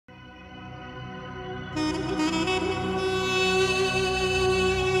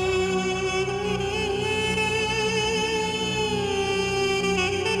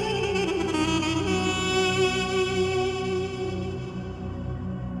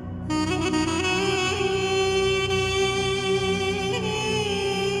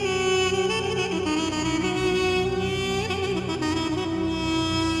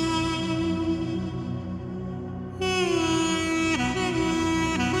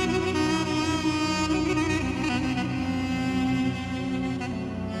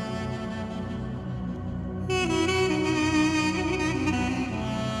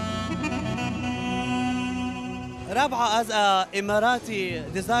Rabia, as an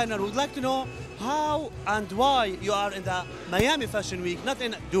Emirati designer, would like to know how and why you are in the Miami Fashion Week, not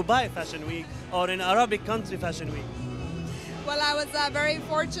in Dubai Fashion Week or in Arabic country Fashion Week. Well, I was very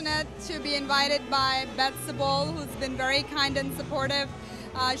fortunate to be invited by Beth Sabol, who's been very kind and supportive.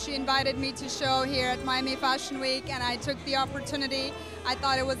 She invited me to show here at Miami Fashion Week, and I took the opportunity. I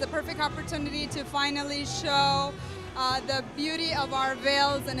thought it was a perfect opportunity to finally show the beauty of our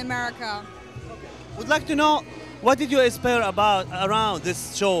veils in America. Would like to know, what did you inspire about around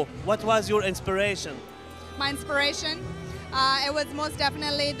this show? What was your inspiration? My inspiration? It was most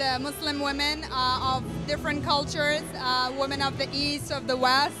definitely the Muslim women of different cultures, women of the East, of the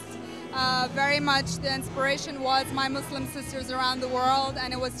West. Very much the inspiration was my Muslim sisters around the world,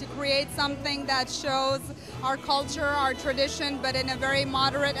 and it was to create something that shows our culture, our tradition, but in a very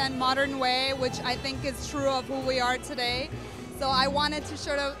moderate and modern way, which I think is true of who we are today. So I wanted to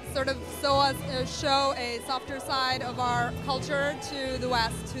sort of show a softer side of our culture to the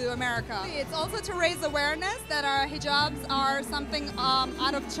West, to America. It's also to raise awareness that our hijabs are something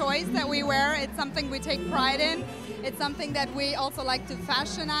out of choice that we wear. It's something we take pride in. It's something that we also like to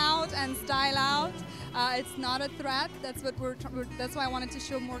fashion out and style out. It's not a threat. That's why I wanted to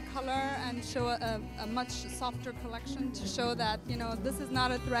show more color and show a much softer collection to show that, you know, this is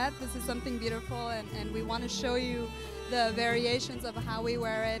not a threat. This is something beautiful, and we want to show you the variations of how we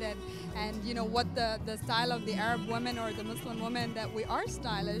wear it, and you know what the style of the Arab women or the Muslim women, that we are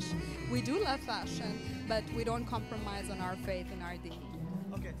stylish. We do love fashion, but we don't compromise on our faith and our deen.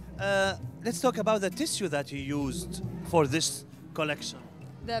 Okay, let's talk about the tissue that you used for this collection.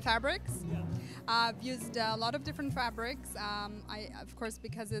 The fabrics? Yeah. I've used a lot of different fabrics. Of course,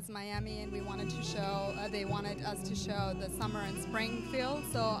 because it's Miami and we wanted to show, they wanted us to show the summer and spring feel.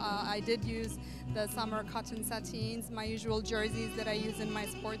 So I did use the summer cotton satins, my usual jerseys that I use in my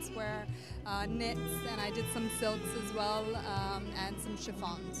sportswear, knits, and I did some silks as well, and some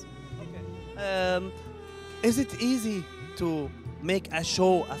chiffons. Okay. Is it easy to make a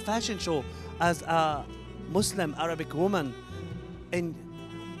show, a fashion show, as a Muslim Arabic woman in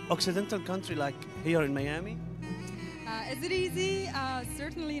Occidental country like here in Miami? Is it easy?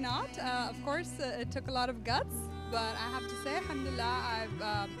 Certainly not. Of course, it took a lot of guts, but I have to say, alhamdulillah, I've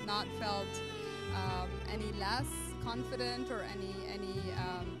not felt any less confident or I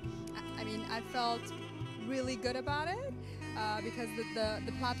mean, I felt really good about it. Because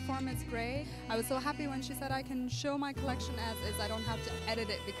the platform is great. I was so happy when she said I can show my collection as is. I don't have to edit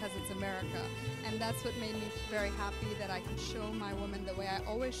it because it's America. And that's what made me very happy, that I could show my women the way I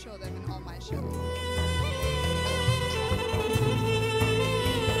always show them in all my shows.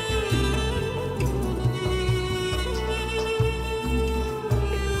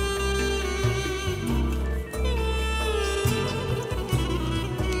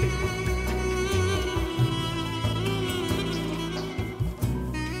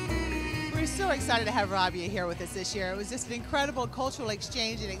 Excited to have Rabia here with us this year. It was just an incredible cultural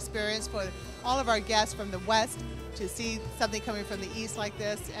exchange and experience for all of our guests from the West to see something coming from the East like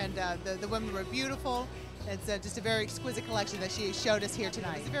this, and the women were beautiful. It's just a very exquisite collection that she showed us here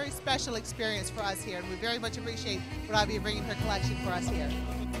tonight. It's a very special experience for us here, and we very much appreciate Rabia bringing her collection for us here.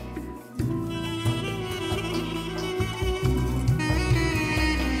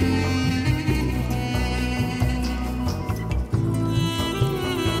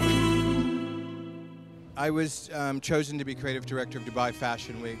 I was chosen to be creative director of Dubai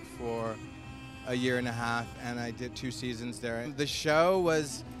Fashion Week for a year and a half, and I did 2 seasons there. The show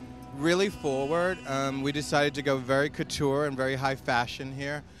was really forward. We decided to go very couture and very high fashion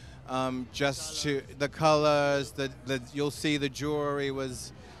here. Just to the colors, you'll see the jewelry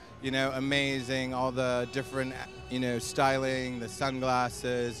was, you know, amazing. All the different, you know, styling, the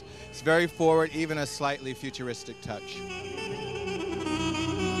sunglasses. It's very forward, even a slightly futuristic touch.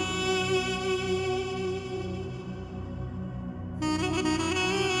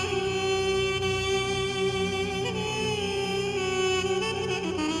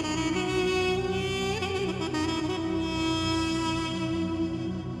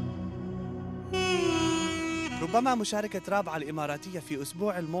 ربما مشاركة رابعه الإماراتية في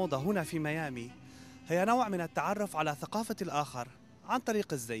أسبوع الموضة هنا في ميامي هي نوع من التعرف على ثقافة الآخر عن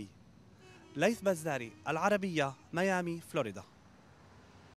طريق الزي. ليث بازاري، العربية، ميامي، فلوريدا.